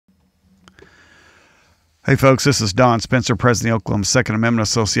Hey folks, this is Don Spencer, President of the Oklahoma Second Amendment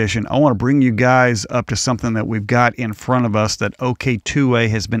Association. I want to bring you guys up to something that we've got in front of us that OK2A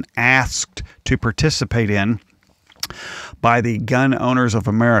has been asked to participate in by the Gun Owners of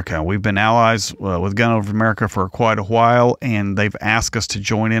America. We've been allies with Gun Owners of America for quite a while, and they've asked us to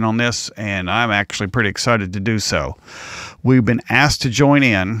join in on this, and I'm actually pretty excited to do so. We've been asked to join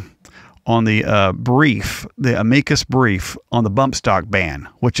in on the brief, the Amicus Brief on the bump stock ban,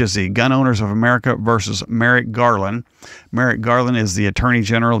 which is the Gun Owners of America versus Merrick Garland. Merrick Garland is the Attorney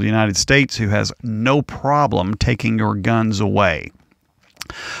General of the United States who has no problem taking your guns away.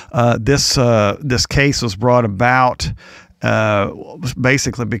 This case was brought about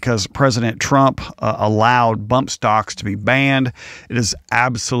basically because President Trump allowed bump stocks to be banned. It is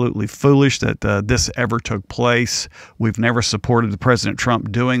absolutely foolish that this ever took place. We've never supported President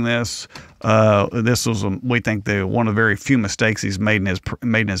Trump doing this. This was, we think, one of the very few mistakes he's made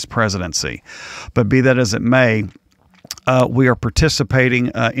in his presidency. But be that as it may, we are participating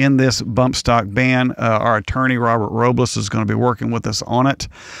in this bump stock ban. Our attorney, Robert Robles, is going to be working with us on it.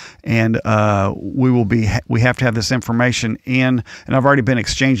 And we have to have this information in, and I've already been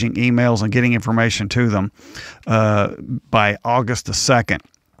exchanging emails and getting information to them by August the 2nd.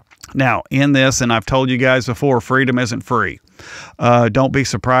 Now, in this, and I've told you guys before, freedom isn't free. Don't be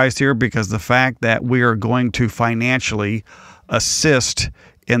surprised here, because the fact that we are going to financially assist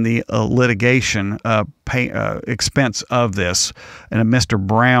in the litigation expense of this, and Mr.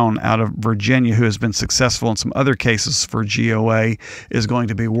 Brown out of Virginia, who has been successful in some other cases for GOA, is going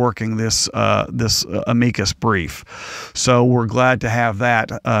to be working this amicus brief. So we're glad to have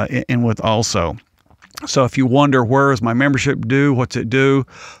that in with also. So if you wonder, where is my membership due? What's it do?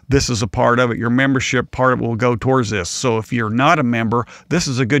 This is a part of it. Your membership part of it will go towards this. So if you're not a member, this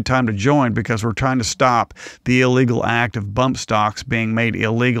is a good time to join, because we're trying to stop the illegal act of bump stocks being made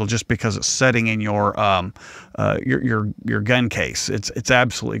illegal just because it's sitting in your gun case. It's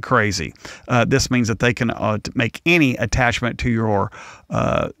absolutely crazy. This means that they can make any attachment to your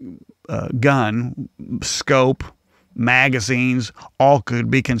gun, scope, magazines, all could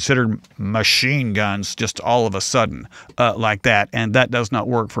be considered machine guns just all of a sudden like that, and that does not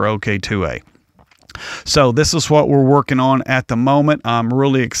work for OK2A. So this is what we're working on at the moment. I'm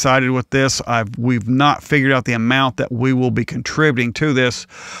really excited with this. We've not figured out the amount that we will be contributing to this,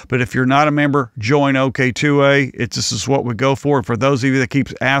 but if you're not a member, join OK2A. This is what we go for. For those of you that keep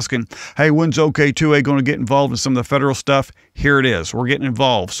asking, hey, when's OK2A going to get involved in some of the federal stuff? Here it is. We're getting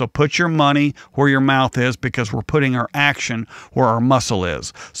involved. So put your money where your mouth is, because we're putting our action where our muscle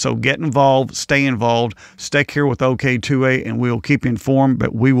is. So get involved, stay involved, stick here with OK2A, and we'll keep you informed.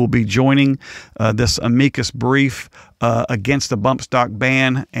 But we will be joining this amicus brief against the bump stock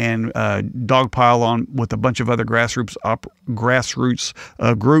ban, and dogpile on with a bunch of other grassroots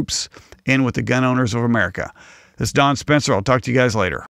groups, and with the Gun Owners of America. This is Don Spencer. I'll talk to you guys later.